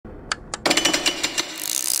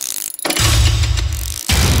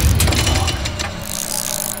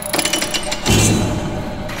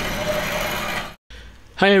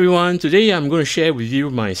Hi everyone, today I'm going to share with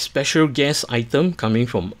you my special guest item coming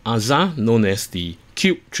from Azza, known as the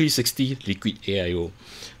Cube 360 Liquid AIO.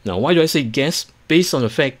 Now, why do I say guest? Based on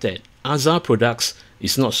the fact that Azza products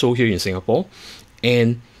is not sold here in Singapore,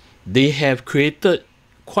 and they have created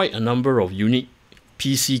quite a number of unique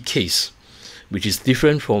PC case, which is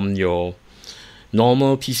different from your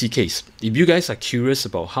normal PC case. If you guys are curious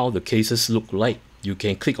about how the cases look like, you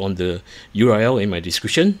can click on the URL in my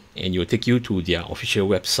description and it will take you to their official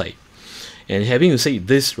website. And having to say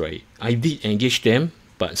this, right, I did engage them,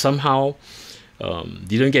 but somehow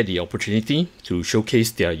didn't get the opportunity to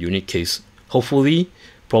showcase their unique case. Hopefully,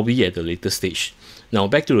 probably at the later stage. Now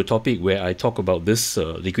back to the topic where I talk about this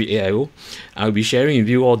Liquid AIO. I'll be sharing with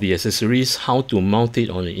you all the accessories, how to mount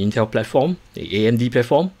it on an Intel platform, the AMD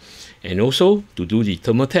platform, and also to do the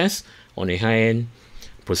thermal test on a high-end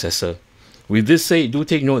processor. With this said, do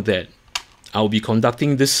take note that I'll be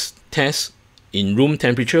conducting this test in room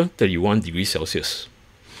temperature 31 degrees Celsius.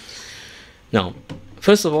 Now,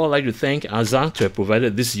 first of all, I'd like to thank Azza to have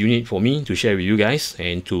provided this unit for me to share with you guys,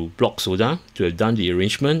 and to Block Soda to have done the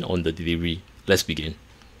arrangement on the delivery. Let's begin.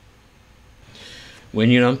 When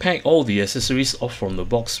you unpack all the accessories off from the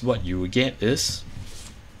box, what you will get is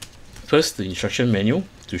first the instruction manual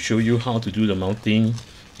to show you how to do the mounting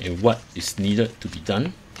and what is needed to be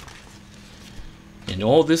done. And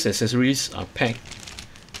all these accessories are packed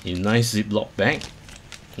in nice Ziploc bag.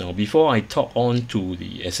 Now before I talk on to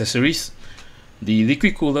the accessories, the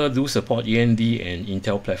liquid cooler do support AMD and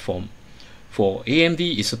Intel platform. For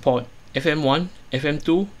AMD, it support FM1,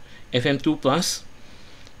 FM2, FM2 Plus,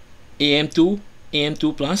 AM2,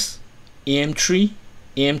 AM2 Plus, AM3,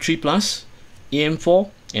 AM3 Plus, AM4,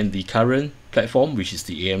 and the current platform, which is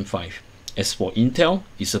the AM5. As for Intel,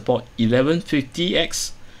 it support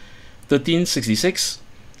 1150X, 1366,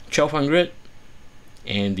 1200,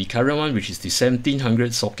 and the current one, which is the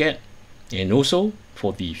 1700 socket, and also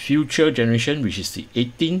for the future generation, which is the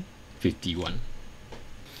 1851.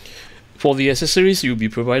 For the accessories, you'll be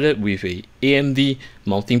provided with a AMD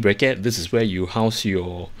mounting bracket. This is where you house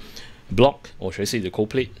your block, or should I say the cold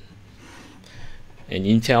plate, an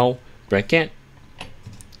Intel bracket,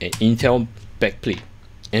 an Intel backplate.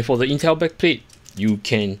 And for the Intel backplate, you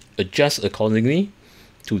can adjust accordingly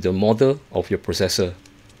to the model of your processor.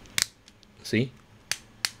 See,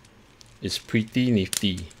 it's pretty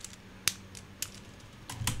nifty.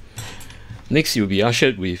 Next, you'll be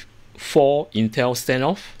ushered with 4 Intel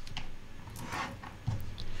standoff,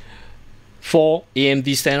 4 AMD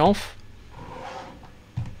standoff,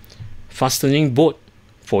 fastening bolt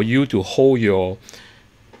for you to hold your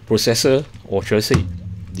processor, or should I say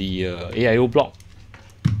the AIO block,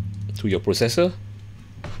 to your processor,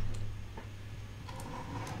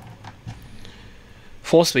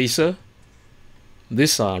 4 spacer.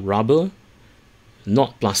 These are rubber,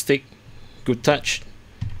 not plastic, good touch.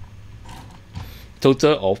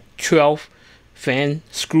 Total of 12 fan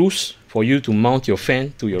screws for you to mount your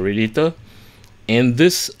fan to your radiator, and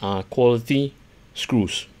these are quality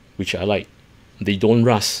screws, which I like. They don't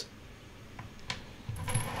rust.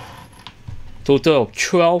 Total of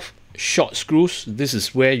 12 short screws. This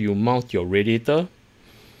is where you mount your radiator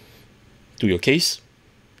to your case,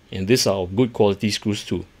 and these are of good quality screws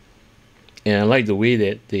too. And I like the way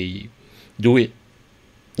that they do it.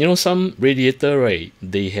 You know, some radiator, right,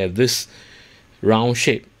 they have this round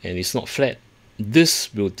shape and it's not flat.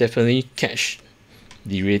 This will definitely catch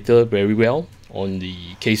the radiator very well on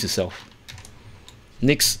the case itself.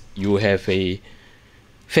 Next, you have a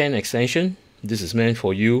fan extension. This is meant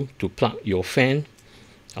for you to plug your fan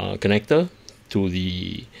connector to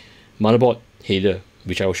the motherboard header,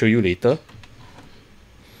 which I will show you later.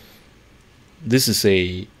 This is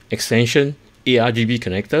a extension ARGB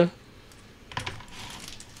connector,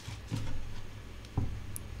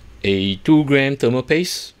 a 2 gram thermal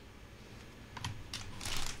paste,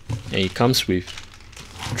 and it comes with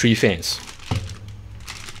 3 fans,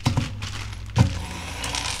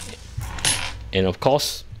 and of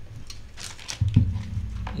course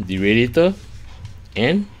the radiator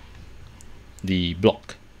and the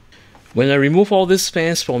block. When I remove all these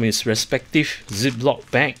fans from its respective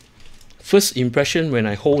Ziploc bag, first impression when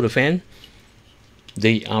I hold the fan,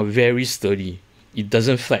 they are very sturdy. It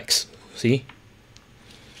doesn't flex, see?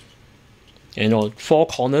 And on 4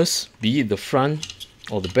 corners, be it the front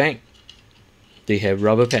or the back, they have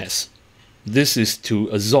rubber pads. This is to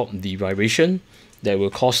absorb the vibration that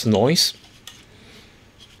will cause noise.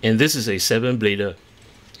 And this is a 7-blader.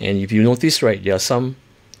 And if you notice, right, there are some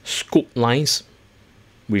scoop lines,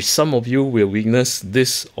 which some of you will witness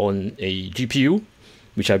this on a GPU,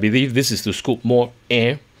 which I believe this is to scoop more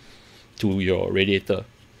air to your radiator.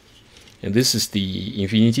 And this is the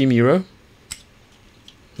infinity mirror.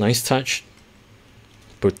 Nice touch.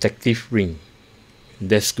 Protective ring.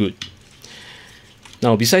 That's good.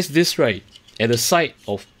 Now besides this, right, at the side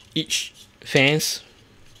of each fans,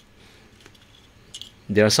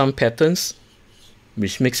 there are some patterns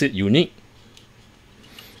which makes it unique.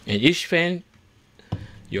 And each fan,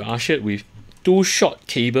 you're ushered with two short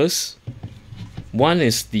cables. One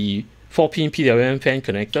is the 4-pin PWM fan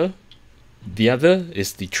connector. The other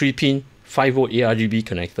is the 3-pin 5V ARGB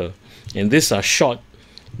connector. And these are short.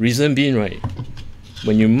 Reason being, right,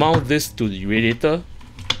 when you mount this to the radiator,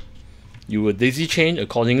 you will daisy chain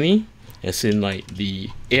accordingly, as in like the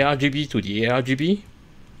ARGB to the ARGB,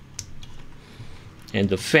 and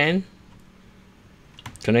the fan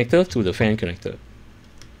connector to the fan connector.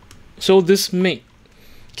 So this make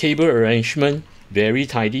cable arrangement very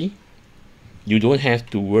tidy. You don't have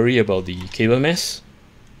to worry about the cable mess.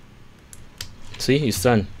 See, it's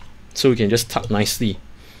done. So you can just tuck nicely.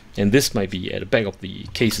 And this might be at the back of the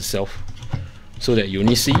case itself, so that you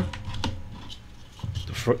only see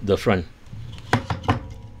the front.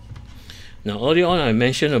 Now earlier on I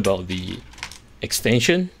mentioned about the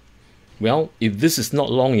extension. Well, if this is not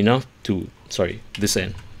long enough to, sorry, this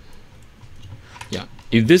end. Yeah,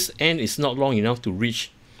 if this end is not long enough to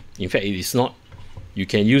reach, in fact it is not, you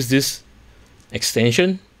can use this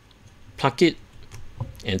extension, plug it,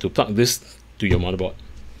 and to plug this to your motherboard.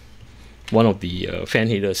 One of the fan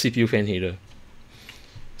header, CPU fan header.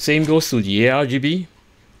 Same goes to the ARGB.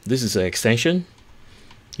 This is an extension.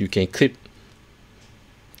 You can clip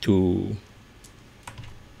to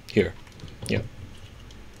here. Yeah.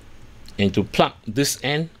 And to plug this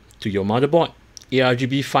end to your motherboard,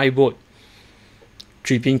 ARGB 5V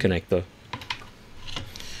 3-pin connector.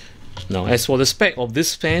 Now as for the spec of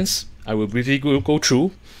these fans, I will briefly go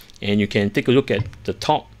through, and you can take a look at the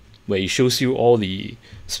top where it shows you all the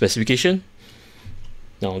specification.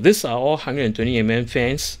 Now these are all 120mm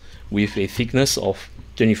fans with a thickness of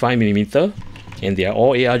 25mm, and they are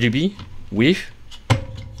all ARGB with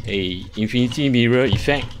a infinity mirror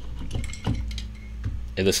effect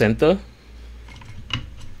at the center.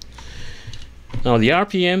 Now the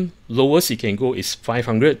RPM lowest it can go is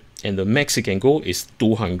 500, and the max it can go is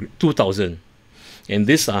 2000. And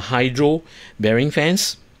these are hydro bearing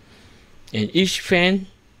fans, and each fan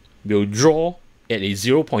will draw at a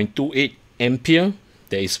 0.28 ampere.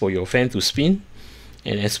 That is for your fan to spin.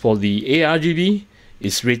 And as for the ARGB,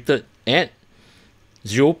 it's rated at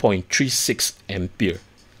 0.36 ampere.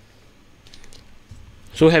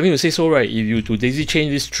 So having to say so, right, if you to daisy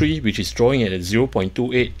chain this tree, which is drawing at a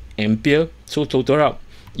 0.28 ampere, so total up,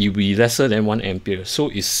 it will be lesser than 1 ampere. So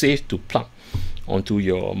it's safe to plug onto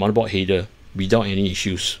your motherboard header without any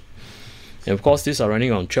issues. And of course, these are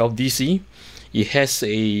running on 12 DC. It has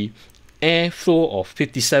a airflow of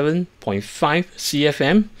 57.5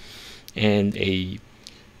 CFM and a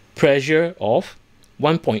pressure of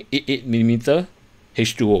 1.88mm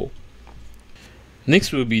H2O.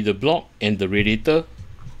 Next will be the block and the radiator.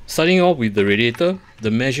 Starting off with the radiator,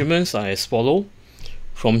 the measurements are as follow.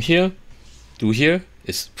 From here to here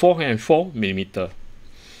is 404mm,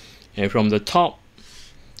 and from the top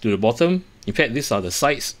to the bottom, in fact these are the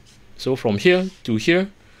sides, so from here to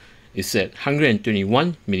here is at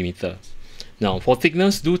 121mm. Now for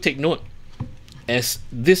thickness, do take note, as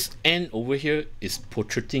this end over here is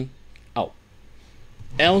protruding out,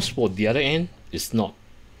 else for the other end is not.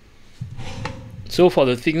 So for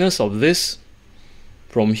the thickness of this,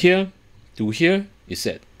 from here to here is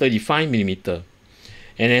at 35mm,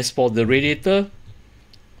 and as for the radiator,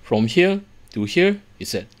 from here to here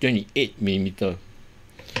is at 28mm.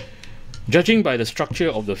 Judging by the structure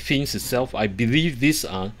of the fins itself, I believe these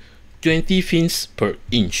are 20 fins per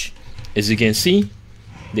inch. As you can see,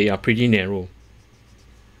 they are pretty narrow.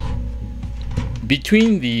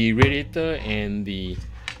 Between the radiator and the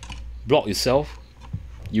block itself,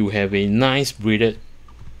 you have a nice braided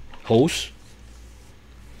hose.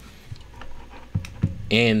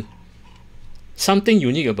 And something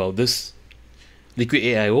unique about this Liquid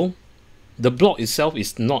AIO, the block itself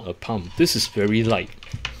is not a pump. This is very light.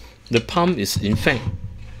 The pump is in fact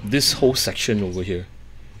this whole section over here.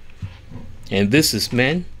 And this is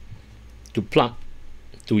meant to plug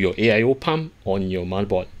to your AIO pump on your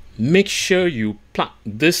motherboard. Make sure you plug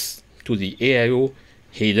this to the AIO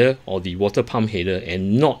header or the water pump header,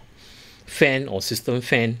 and not fan or system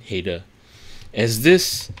fan header, as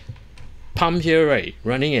this pump here, right,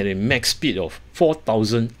 running at a max speed of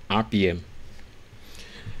 4000 RPM.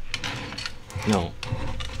 Now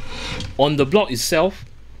on the block itself,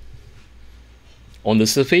 on the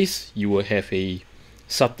surface you will have a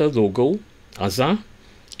subtle logo Azza,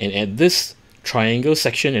 and at this triangle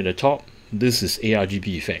section at the top this is ARGB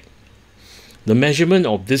effect. The measurement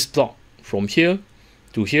of this block from here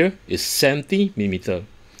to here is 70 millimeter.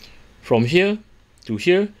 From here to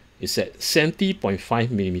here is at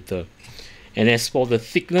 70.5 millimeter. And as for the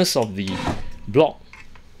thickness of the block,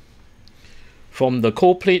 from the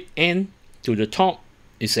cold plate end to the top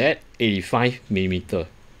is at 85 millimeter.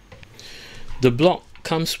 The block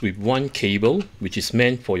comes with one cable, which is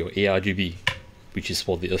meant for your ARGB, which is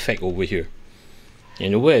for the effect over here.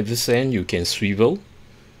 And over at this end, you can swivel.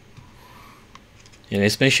 And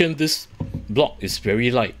as mentioned, this block is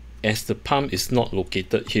very light, as the pump is not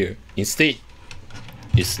located here. Instead,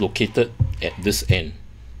 it's located at this end.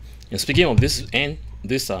 And speaking of this end,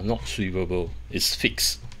 these are not swivelable, it's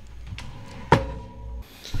fixed.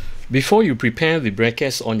 Before you prepare the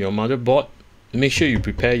brackets on your motherboard, make sure you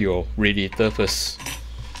prepare your radiator first.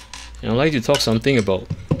 And I'd like to talk something about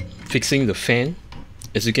fixing the fan.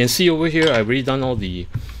 As you can see over here, I've already done all the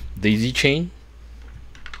daisy chain.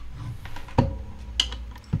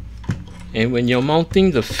 And when you're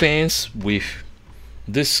mounting the fans with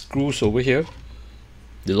these screws over here,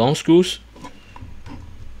 the long screws,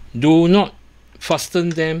 do not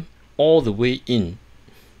fasten them all the way in,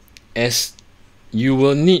 as you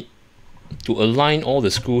will need to align all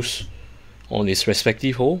the screws on its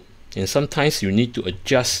respective hole, and sometimes you need to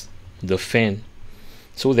adjust the fan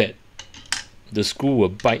so that the screw will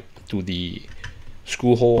bite to the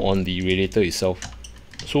screw hole on the radiator itself.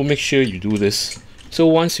 So make sure you do this. So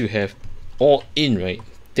once you have all in, right,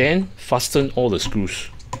 then fasten all the screws.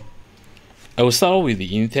 I will start off with the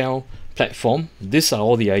Intel platform. These are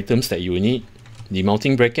all the items that you will need: the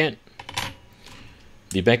mounting bracket,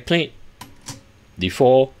 the backplate, the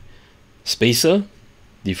 4 spacer,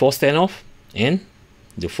 the 4 standoff, and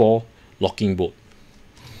the 4 locking bolt.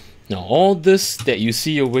 Now all this that you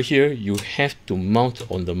see over here, you have to mount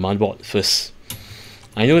on the motherboard first.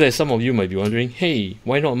 I know that some of you might be wondering, hey,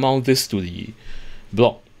 why not mount this to the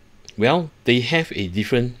block? Well, they have a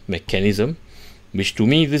different mechanism, which to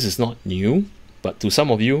me this is not new, but to some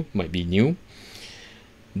of you might be new.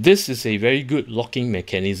 This is a very good locking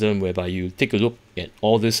mechanism whereby you take a look at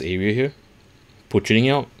all this area here protruding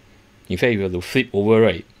out. In fact, if you have to flip over,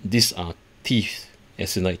 right, these are teeth,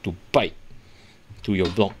 as in like to bite to your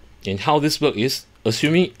block. And how this works is,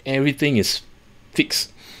 assuming everything is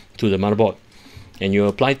fixed to the motherboard, and you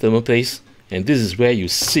apply thermoplates, and this is where you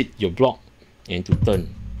sit your block and to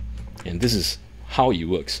turn. And this is how it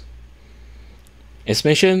works. As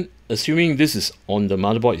mentioned, assuming this is on the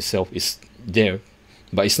motherboard itself, is there,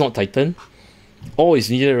 but it's not tightened, all is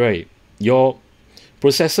needed, right? Your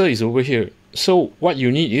processor is over here. So what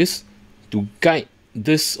you need is to guide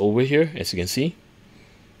this over here, as you can see,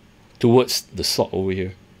 towards the slot over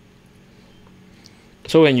here.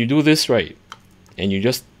 So when you do this, right, and you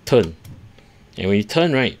just turn, and when you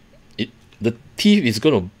turn, right, the teeth is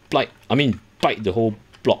going to bite the whole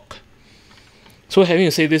block. So having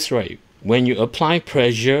to say this, right, when you apply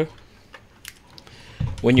pressure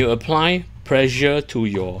to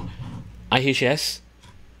your IHS,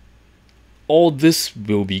 all this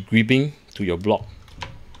will be gripping to your block,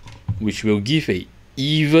 which will give a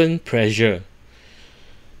even pressure.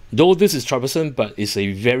 Though this is troublesome, but it's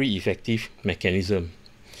a very effective mechanism.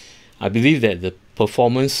 I believe that the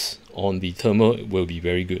performance on the thermal will be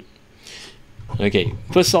very good. Okay,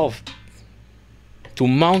 first off, to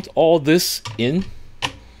mount all this in,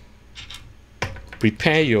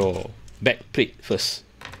 prepare your back plate first.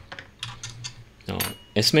 Now,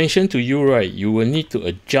 as mentioned to you, right, you will need to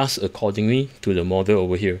adjust accordingly to the model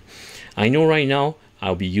over here. I know right now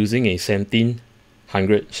I'll be using a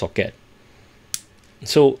 1700 socket.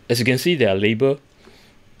 So as you can see, there are label.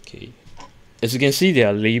 Okay, as you can see, there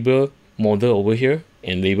are label model over here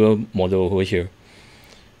and label model over here.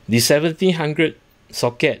 The 1700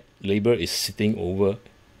 socket label is sitting over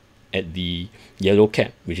at the yellow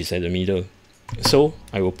cap, which is at the middle. So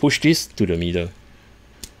I will push this to the middle.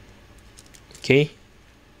 Okay,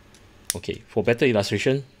 for better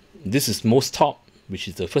illustration, this is most top, which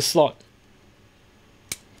is the first slot.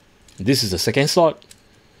 This is the second slot,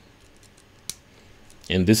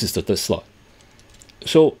 and this is the third slot.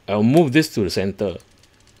 So I'll move this to the center.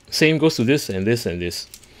 Same goes to this and this and this.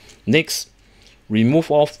 Next,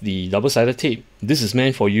 remove off the double-sided tape. This is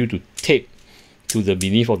meant for you to tape to the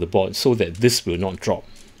beneath of the board so that this will not drop.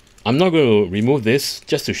 I'm not going to remove this,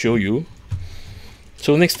 just to show you.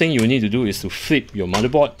 So next thing you need to do is to flip your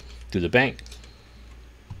motherboard to the back.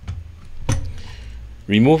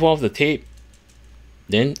 Remove off the tape.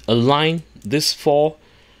 Then align this 4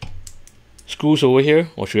 screws over here,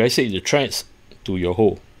 or should I say the threads, to your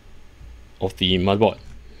hole of the motherboard.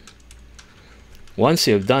 Once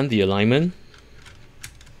you have done the alignment,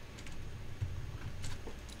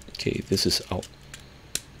 Okay, this is out.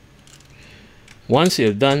 Once you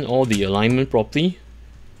have done all the alignment properly,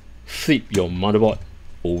 flip your motherboard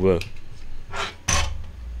over.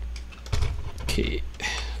 Okay,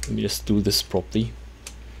 let me just do this properly.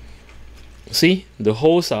 See, the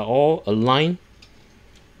holes are all aligned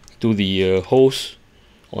to the holes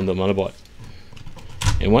on the motherboard.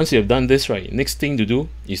 And once you have done this, right, next thing to do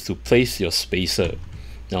is to place your spacer.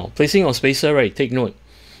 Now, placing your spacer, right, take note.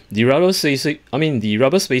 The rubber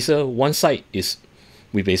spacer, one side is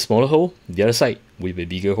with a smaller hole, the other side with a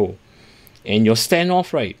bigger hole. And your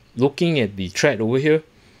standoff, right, looking at the thread over here,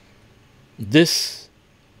 this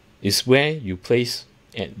is where you place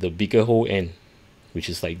at the bigger hole end, which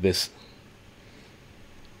is like this.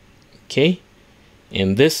 Okay,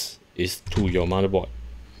 and this is to your motherboard.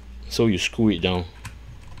 So you screw it down.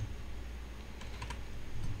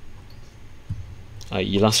 I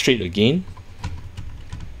illustrate again.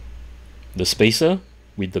 The spacer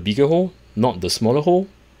with the bigger hole, not the smaller hole.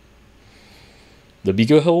 The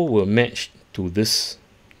bigger hole will match to this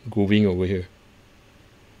grooving over here.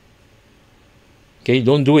 Okay,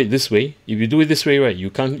 don't do it this way. If you do it this way, right, you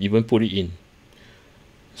can't even put it in.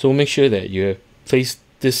 So make sure that you have placed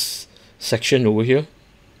this section over here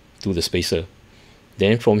to the spacer.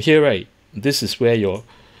 Then from here, right, this is where your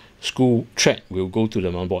screw thread will go to the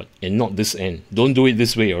motherboard and not this end. Don't do it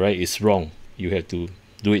this way, alright? It's wrong. You have to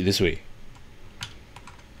do it this way.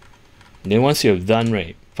 Then once you have done,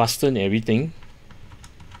 right, fasten everything.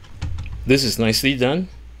 This is nicely done.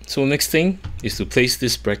 So next thing is to place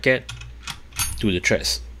this bracket to the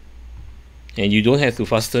threads. And you don't have to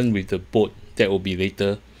fasten with the bolt. That will be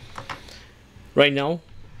later. Right now,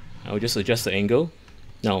 I'll just adjust the angle.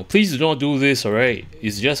 Now, please do not do this, alright?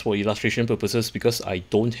 It's just for illustration purposes because I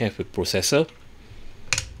don't have a processor.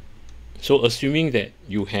 So assuming that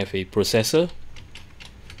you have a processor,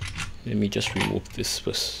 let me just remove this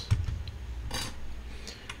first.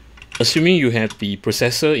 Assuming you have the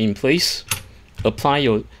processor in place,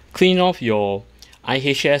 clean off your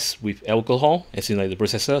IHS with alcohol, as in like the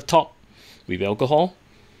processor top with alcohol.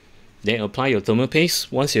 Then apply your thermal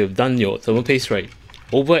paste. Once you have done your thermal paste, right,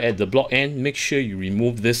 over at the block end, make sure you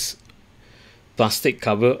remove this plastic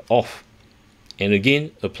cover off. And again,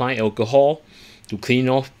 apply alcohol to clean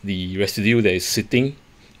off the residue that is sitting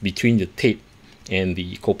between the tape and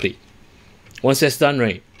the cold plate. Once that's done,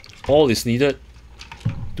 right, all is needed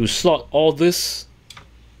to slot all this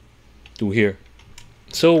to here.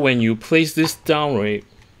 So when you place this down, right,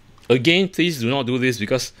 again, please do not do this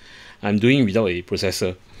because I'm doing without a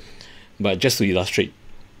processor, but just to illustrate.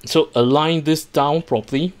 So align this down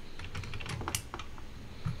properly,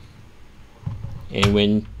 and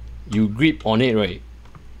when you grip on it, right,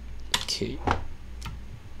 okay,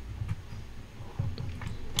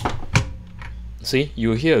 see,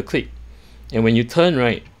 you'll hear a click, and when you turn,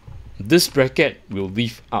 right, this bracket will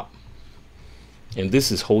lift up, and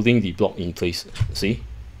this is holding the block in place. See,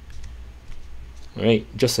 all right,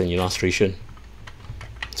 just an illustration.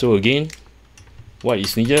 So again, what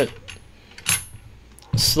is needed,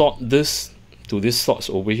 slot this to these slots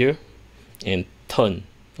over here and turn,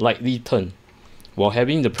 lightly turn, while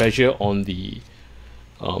having the pressure on the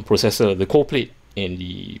processor, the cold plate and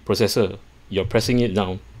the processor. You're pressing it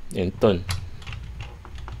down and turn.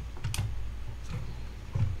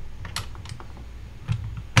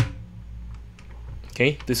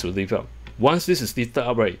 Okay, this will lift up. Once this is lifted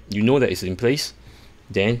up, right, you know that it's in place.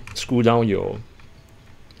 Then screw down your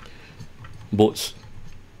bolts.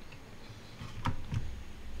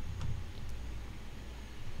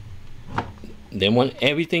 Then when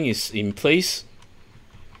everything is in place,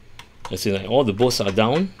 as in like all the bolts are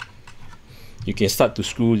down, you can start to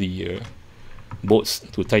screw the bolts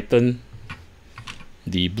to tighten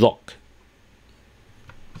the block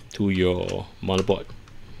to your motherboard.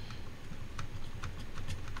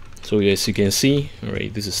 So as you can see,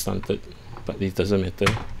 alright, this is stunted, but it doesn't matter.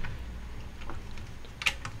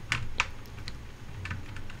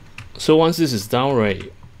 So once this is down,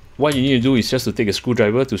 right, what you need to do is just to take a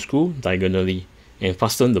screwdriver to screw diagonally and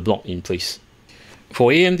fasten the block in place.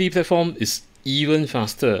 For AMD platform, it's even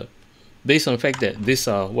faster based on the fact that these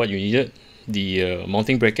are what you needed: the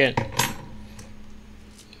mounting bracket,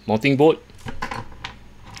 mounting bolt,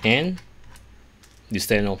 and the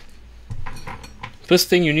standoff. First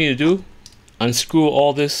thing you need to do, unscrew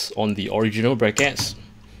all this on the original brackets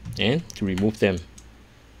and to remove them.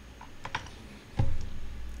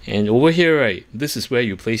 And over here, right, this is where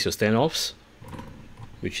you place your standoffs,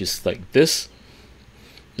 which is like this.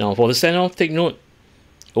 Now for the standoff, take note,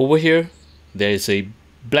 over here there is a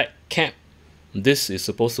black cap. This is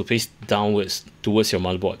supposed to face downwards towards your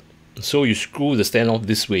motherboard. So you screw the standoff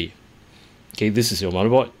this way. Okay, this is your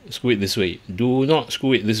motherboard. Screw it this way. Do not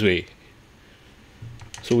screw it this way.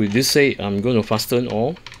 So with this said, I'm going to fasten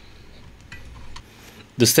all.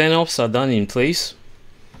 The standoffs are done in place.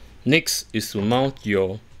 Next is to mount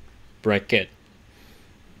your bracket.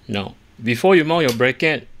 Now, before you mount your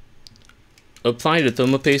bracket, apply the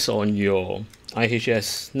thermal paste on your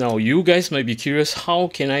IHS. Now, you guys might be curious, how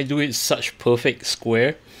can I do it such perfect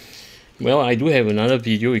square? Well, I do have another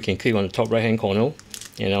video. You can click on the top right hand corner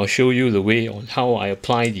and I'll show you the way on how I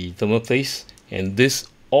apply the thermal paste, and this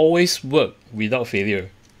always works without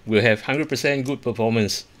failure. We'll have 100% good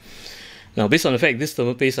performance. Now, based on the fact this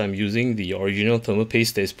thermal paste, I'm using the original thermal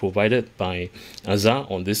paste that is provided by Azza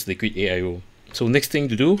on this Liquid AIO. So next thing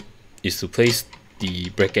to do is to place the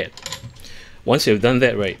bracket. Once you have done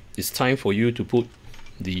that, right, it's time for you to put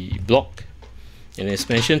the block. And as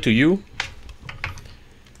mentioned to you,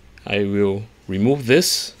 I will remove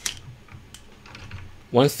this.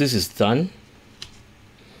 Once this is done,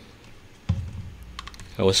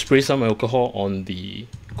 I will spray some alcohol on the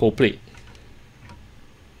cold plate.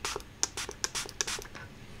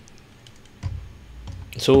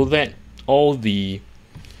 So that all the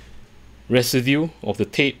residue of the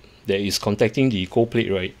tape that is contacting the cold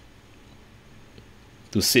plate, right,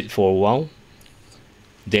 to sit for a while,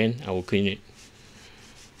 then I will clean it.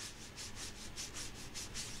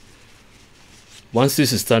 Once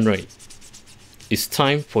this is done, right, it's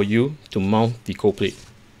time for you to mount the cold plate.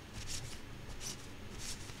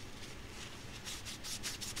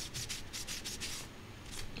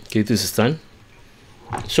 Okay, this is done.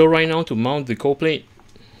 So right now, to mount the cold plate,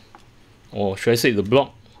 or should I say the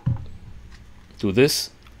block, to this,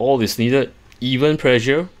 all is needed, even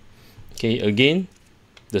pressure. Okay, again,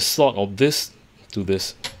 the slot of this to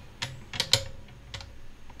this.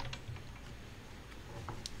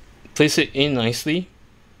 Place it in nicely.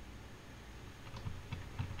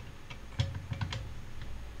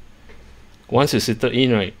 Once it's seated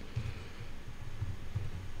in, right,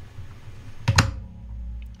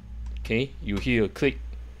 okay, you hear a click.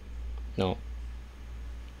 Now,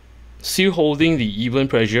 still holding the even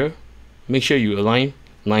pressure, make sure you align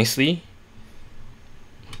nicely.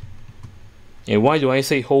 And why do I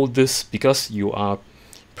say hold this? Because you are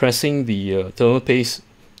pressing the thermal paste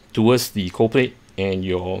towards the cold plate and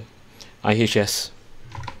your IHS.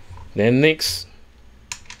 Then next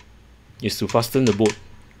is to fasten the bolt,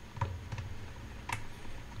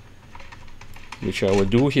 which I will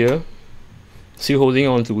do here. Still holding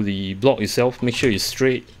on to the block itself, make sure it's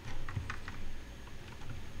straight.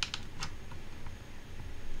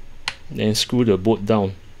 Then screw the bolt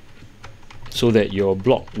down so that your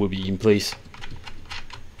block will be in place.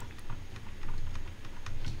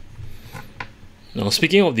 Now,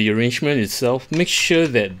 speaking of the arrangement itself, make sure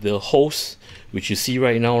that the hose which you see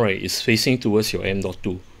right now, right, is facing towards your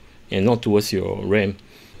M.2 and not towards your RAM.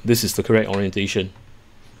 This is the correct orientation.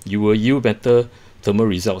 You will yield better thermal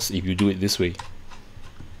results if you do it this way.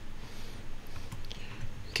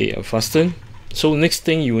 Okay, I'll fasten. So next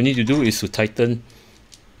thing you will need to do is to tighten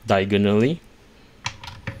diagonally.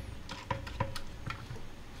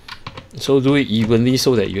 So do it evenly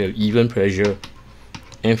so that you have even pressure.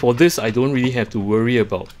 And for this, I don't really have to worry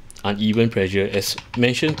about uneven pressure, as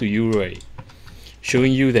mentioned to you, right,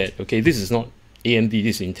 showing you that, okay, this is not AMD,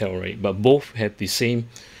 this is Intel, right, but both have the same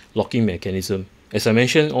locking mechanism. As I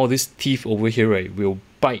mentioned, all these teeth over here, right, will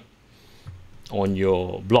bite on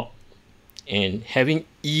your block and having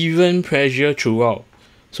even pressure throughout.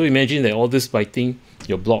 So imagine that all this biting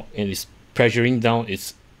your block and it's pressuring down,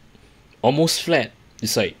 it's almost flat,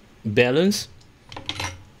 it's like balanced.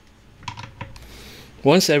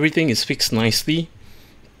 Once everything is fixed nicely,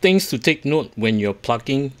 things to take note when you're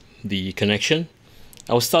plugging the connection.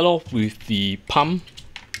 I'll start off with the pump,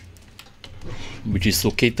 which is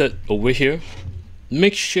located over here.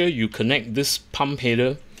 Make sure you connect this pump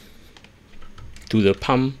header to the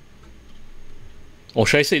pump, or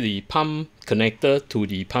should I say the pump connector to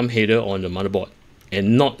the pump header on the motherboard,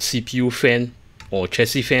 and not CPU fan or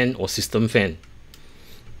chassis fan or system fan,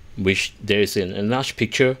 which there is an enlarged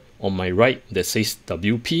picture on my right that says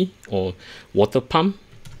WP or water pump.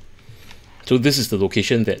 So this is the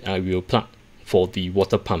location that I will plug for the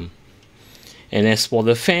water pump. And as for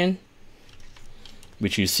the fan,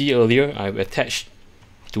 which you see earlier, I've attached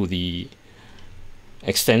to the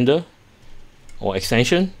extender or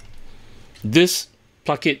extension. This,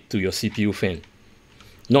 plug it to your CPU fan.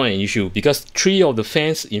 Not an issue, because 3 of the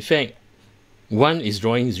fans, in fact, one is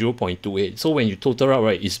drawing 0.28. So when you total out,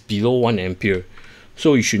 right, it's below 1 ampere.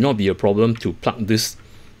 So it should not be a problem to plug this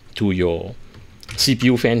to your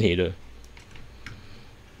CPU fan header.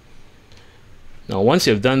 Now once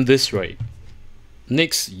you've done this, right,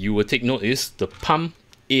 next you will take note is the pump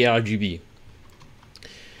ARGB.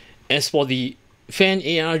 As for the fan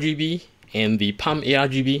ARGB and the pump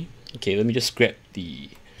ARGB, okay, let me just grab the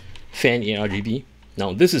fan ARGB.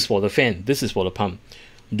 Now this is for the fan, this is for the pump.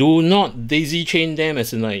 Do not daisy chain them,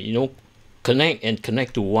 as in, like, you know,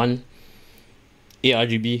 connect to one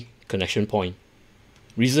ARGB connection point.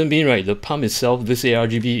 Reason being, right, the pump itself, this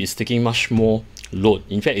ARGB is taking much more load.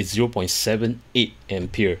 In fact, it's 0.78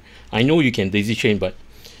 ampere. I know you can daisy chain, but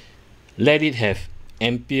let it have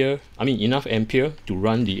enough ampere to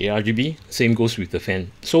run the ARGB. Same goes with the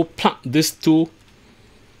fan. So plug this two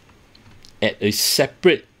at a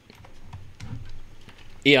separate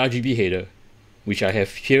ARGB header, which I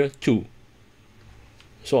have here too.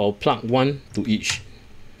 So I'll plug one to each.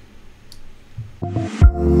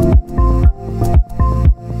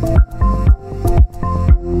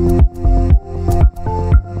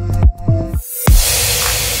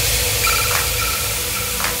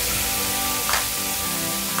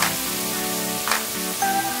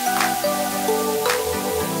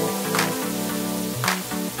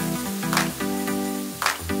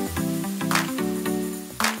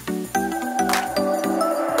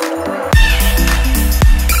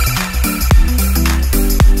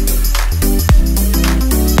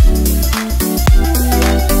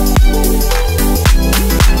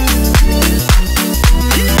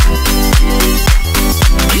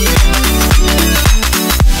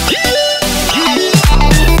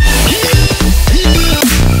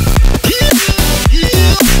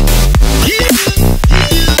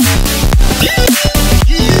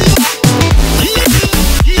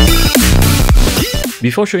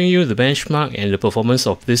 Before showing you the benchmark and the performance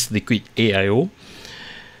of this Liquid AIO,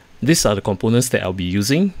 these are the components that I'll be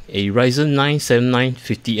using: a Ryzen 9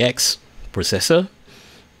 7950X processor,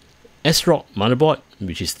 ASRock motherboard,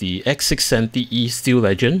 which is the X670E Steel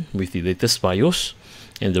Legend with the latest BIOS,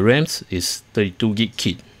 and the RAMs is 32GB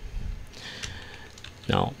kit.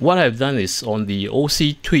 Now, what I've done is on the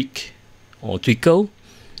OC tweak or twinkle,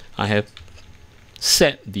 I have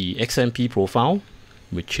set the XMP profile,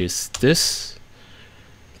 which is this,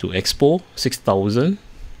 to Expo 6000,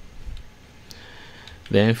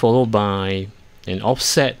 then followed by an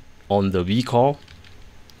offset on the vCore,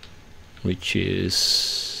 which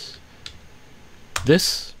is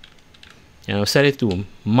this, and I'll set it to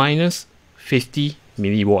minus 50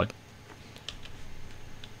 milliwatt.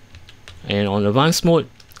 And on advanced mode,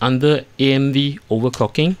 under AMD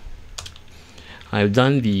overclocking, I've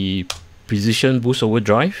done the precision boost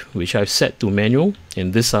overdrive, which I've set to manual,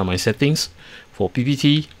 and these are my settings for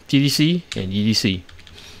PPT, TDC, and EDC.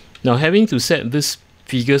 Now, having to set these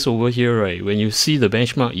figures over here, right, when you see the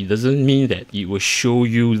benchmark, it doesn't mean that it will show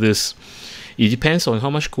you this. It depends on how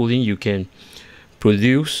much cooling you can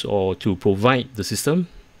produce or to provide the system,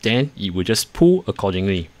 then it will just pull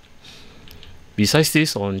accordingly. Besides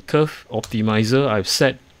this, on Curve Optimizer, I've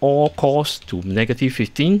set all cores to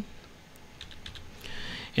 -15.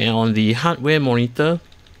 And on the hardware monitor,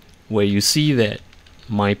 where you see that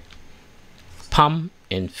my pump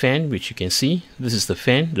and fan, which you can see, this is the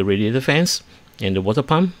fan, the radiator fans, and the water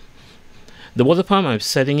pump. The water pump, I'm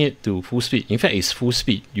setting it to full speed. In fact, it's full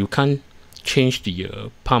speed. You can't change the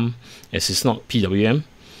pump, as it's not PWM,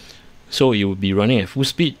 so it will be running at full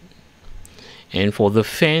speed. And for the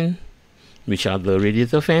fan, which are the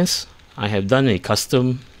radiator fans, I have done a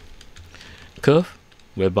custom curve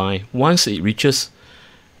whereby once it reaches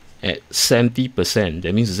at 70%,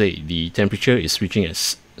 that means to say the temperature is reaching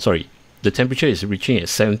at the temperature is reaching at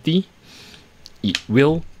 70, it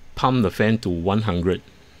will pump the fan to 100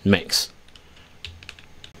 max.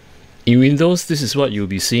 In Windows, this is what you'll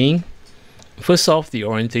be seeing. First off, the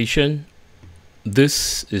orientation.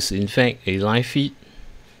 This is in fact a live feed.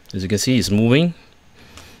 As you can see, it's moving.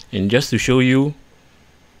 And just to show you,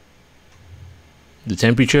 the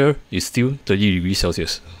temperature is still 30 degrees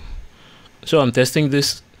Celsius. So I'm testing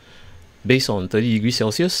this based on 30 degrees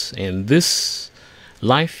Celsius, and this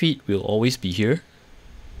live feed will always be here.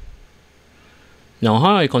 Now,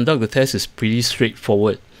 how I conduct the test is pretty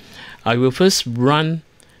straightforward. I will first run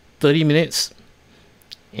 30 minutes,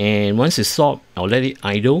 and once it's stopped, I'll let it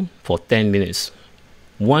idle for 10 minutes.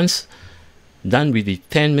 Once done with the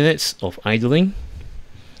 10 minutes of idling,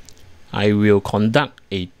 I will conduct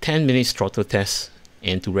a 10 minutes throttle test,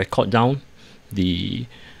 and to record down the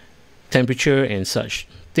temperature and such.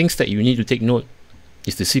 Things that you need to take note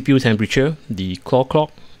is the CPU temperature, the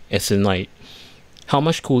clock, as in like how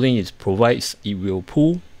much cooling it provides, it will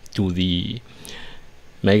pull to the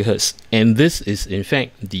megahertz. And this is in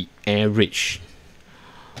fact the average.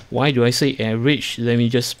 Why do I say average? Let me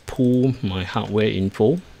just pull my hardware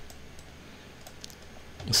info.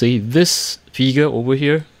 See, this figure over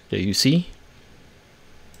here that you see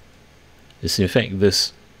is in fact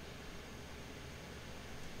this.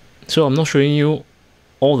 So I'm not showing you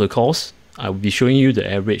all the cores, I will be showing you the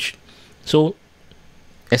average. So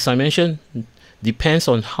as I mentioned, depends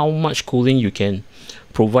on how much cooling you can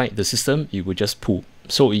provide the system, it will just pull.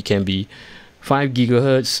 So it can be 5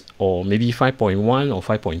 gigahertz or maybe 5.1 or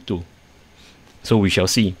 5.2. So we shall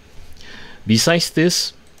see. Besides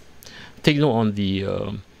this, take note on the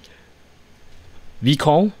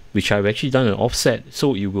VCOL, which I've actually done an offset,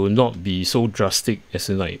 so it will not be so drastic as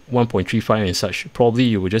in like 1.35 and such. Probably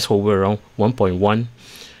you will just hover around 1.1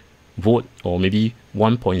 volt or maybe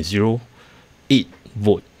 1.08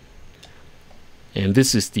 volt. And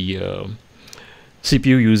this is the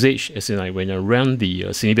CPU usage, as in like when I run the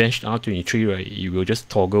Cinebench R23, right, you will just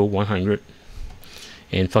toggle 100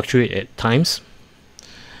 and fluctuate at times.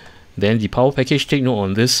 Then the power package, take note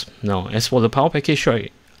on this. Now, as for the power package,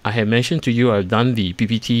 right, I have mentioned to you I've done the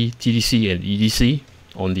PPT, TDC, and EDC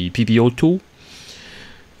on the PPO tool.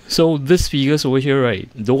 So this figures over here, right,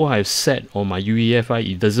 though I've set on my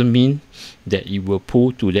UEFI, it doesn't mean that it will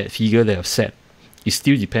pull to that figure that I've set. It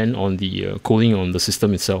still depends on the cooling on the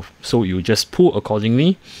system itself. So you just pull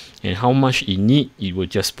accordingly, and how much it need, it will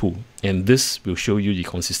just pull. And this will show you the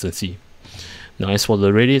consistency. Now, as for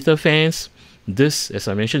the radiator fans, this, as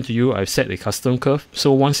I mentioned to you, I've set a custom curve.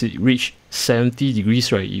 So once it reaches 70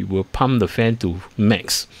 degrees, right, it will pump the fan to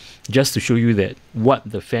max, just to show you that what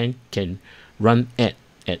the fan can run at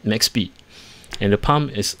max speed. And the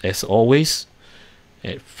pump is, as always,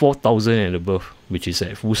 at 4000 and above, which is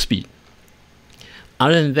at full speed.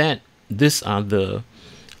 Other than that, these are the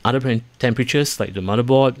other temperatures like the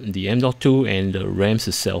motherboard, the M.2, and the RAMs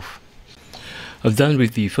itself. I've done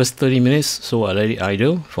with the first 30 minutes, so I let it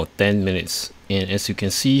idle for 10 minutes. And as you can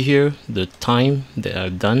see here, the time that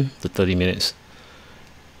I've done, the 30 minutes.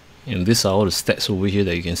 And these are all the stats over here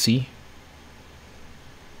that you can see.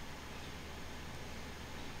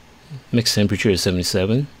 Max temperature is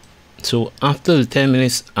 77. So after the 10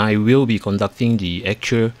 minutes, I will be conducting the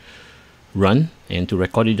actual run and to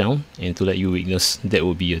record it down and to let you witness that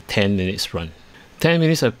will be a 10 minutes run. 10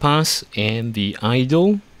 minutes have passed and the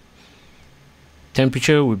idle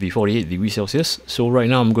temperature will be 48 degrees Celsius. So right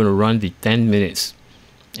now I'm going to run the 10 minutes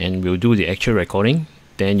and we'll do the actual recording.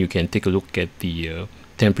 Then you can take a look at the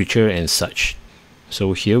temperature and such.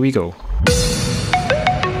 So here we go.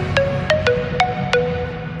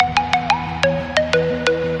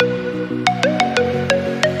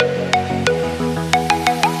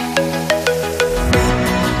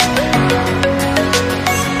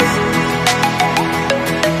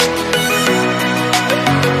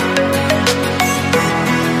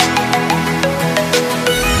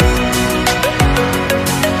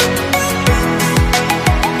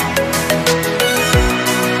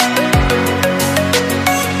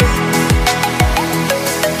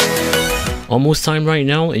 Almost time right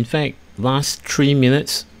now. In fact, last 3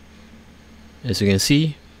 minutes, as you can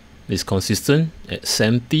see, is consistent at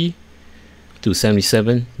 70 to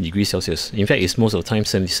 77 degrees Celsius. In fact, it's most of the time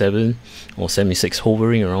 77 or 76,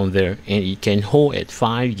 hovering around there, and it can hold at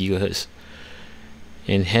 5 gigahertz.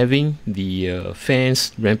 And having the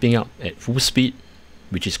fans ramping up at full speed,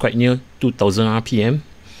 which is quite near 2000 RPM,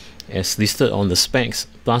 as listed on the specs,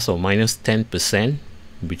 plus or minus 10%,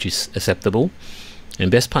 which is acceptable. And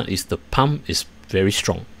best part is the pump is very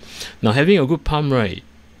strong. Now, having a good pump, right,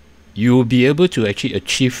 you will be able to actually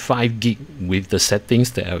achieve 5 gig with the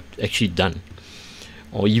settings that I've actually done.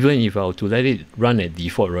 Or even if I were to let it run at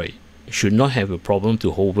default, right, should not have a problem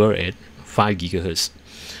to hover at 5 gigahertz.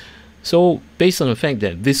 So based on the fact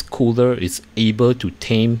that this cooler is able to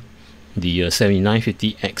tame the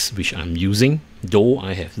 7950X, which I'm using, though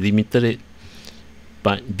I have limited it,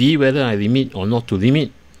 but be whether I limit or not to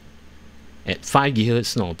limit, at 5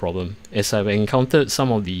 gigahertz, not a problem. As I've encountered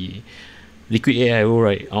some of the Liquid AIO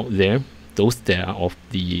right out there, those that are of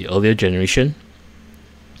the earlier generation,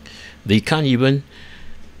 they can't even,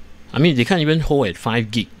 they can't even hold at 5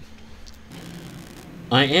 gig.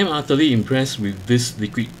 I am utterly impressed with this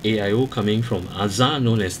Liquid AIO coming from Azza,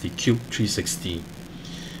 known as the Cube 360.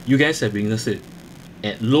 You guys have witnessed it.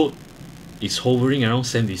 At load, it's hovering around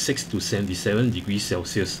 76 to 77 degrees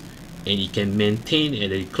Celsius. And it can maintain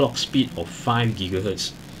at a clock speed of 5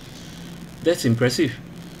 gigahertz. That's impressive.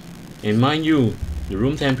 And mind you, the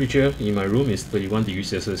room temperature in my room is 31 degrees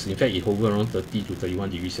Celsius. In fact, it hovers around 30 to 31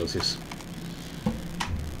 degrees Celsius.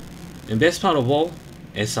 And best part of all,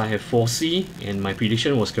 as I have foreseen, and my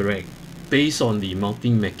prediction was correct, based on the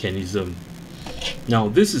mounting mechanism. Now,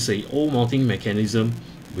 this is an old mounting mechanism,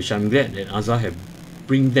 which I'm glad that Azza have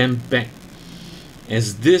bring them back,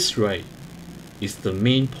 as this, right, is the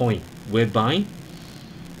main point, whereby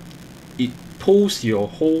it pulls your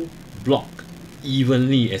whole block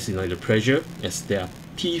evenly, as in like the pressure, as there are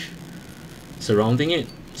teeth surrounding it,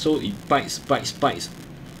 so it bites.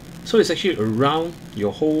 So it's actually around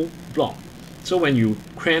your whole block. So when you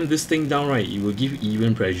cramp this thing down, right, it will give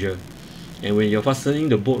even pressure. And when you're fastening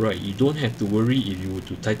the bolt, right, you don't have to worry if you were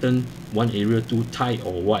to tighten one area too tight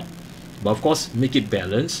or what. But of course, make it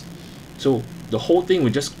balanced. So the whole thing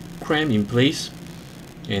will just cramp in place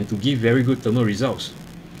and to give very good thermal results.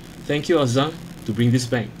 Thank you, Azza, to bring this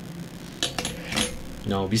back.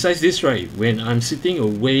 Now, besides this, right, when I'm sitting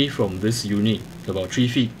away from this unit, about 3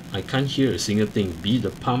 feet, I can't hear a single thing, be it the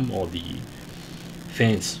pump or the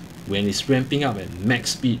fans, when it's ramping up at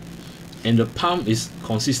max speed. And the pump is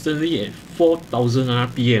consistently at 4,000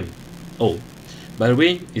 RPM. Oh, by the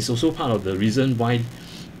way, it's also part of the reason why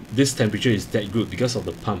this temperature is that good, because of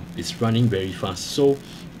the pump. It's running very fast, so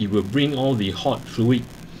it will bring all the hot fluid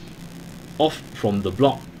off from the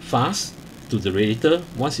block fast to the radiator.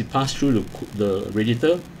 Once it passes through the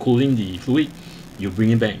radiator, cooling the fluid, you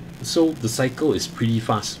bring it back. So the cycle is pretty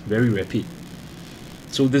fast, very rapid.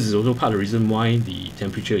 So this is also part of the reason why the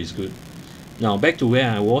temperature is good. Now back to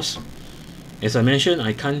where I was. As I mentioned,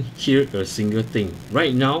 I can't hear a single thing.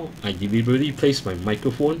 Right now, I deliberately placed my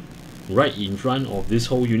microphone right in front of this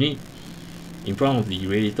whole unit, in front of the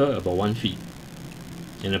radiator, about 1 feet.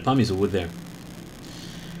 And the pump is over there.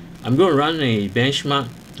 I'm going to run a benchmark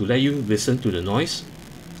to let you listen to the noise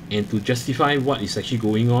and to justify what is actually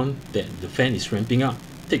going on, that the fan is ramping up.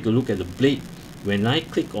 Take a look at the blade. When I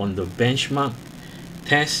click on the benchmark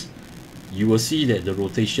test, you will see that the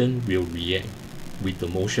rotation will react with the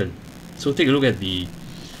motion. So take a look at the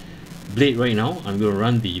blade right now. I'm going to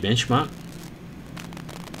run the benchmark.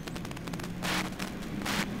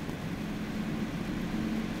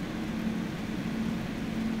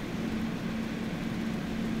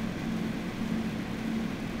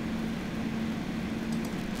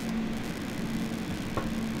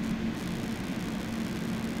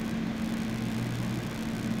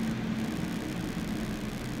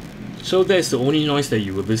 So that's the only noise that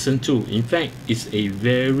you will listen to. In fact, it's a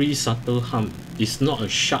very subtle hum. It's not a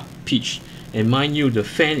sharp pitch. And mind you, the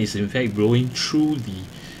fan is in fact blowing through the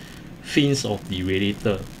fins of the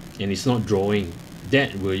radiator, and it's not drawing.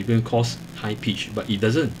 That will even cause high pitch, but it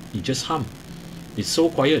doesn't. It just hum. It's so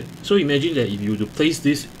quiet. So imagine that if you were to place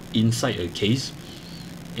this inside a case,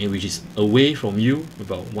 and which is away from you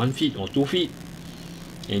about 1 feet or 2 feet,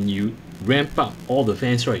 and you ramp up all the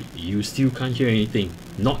fans, right, you still can't hear anything,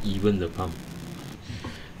 not even the pump.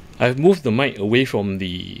 I've moved the mic away from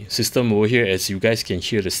the system over here, as you guys can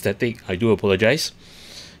hear the static. I do apologize.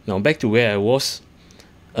 Now back to where I was.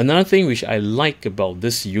 Another thing which I like about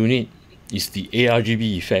this unit is the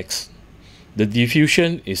ARGB effects. The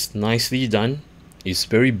diffusion is nicely done, it's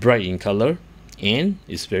very bright in color, and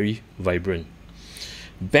it's very vibrant.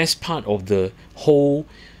 Best part of the whole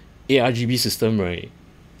ARGB system, right,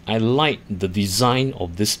 I like the design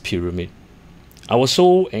of this pyramid. I was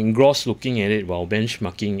so engrossed looking at it while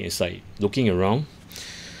benchmarking. It's like looking around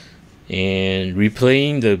and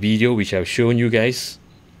replaying the video which I've shown you guys.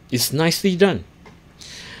 It's nicely done.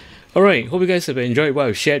 Alright, hope you guys have enjoyed what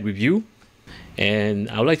I've shared with you, and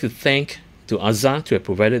I would like to thank to Azza to have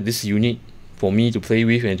provided this unit for me to play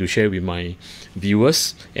with and to share with my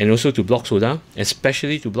viewers, and also to Block Soda,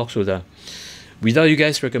 especially to Block Soda. Without you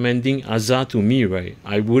guys recommending Azza to me, right,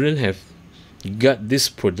 I wouldn't have got this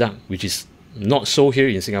product, which is not sold here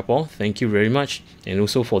in Singapore. Thank you very much, and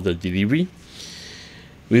also for the delivery.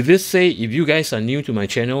 With this said, if you guys are new to my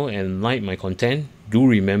channel and like my content, do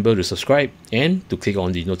remember to subscribe and to click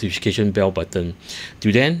on the notification bell button.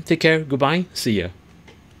 Till then, take care, goodbye, see ya.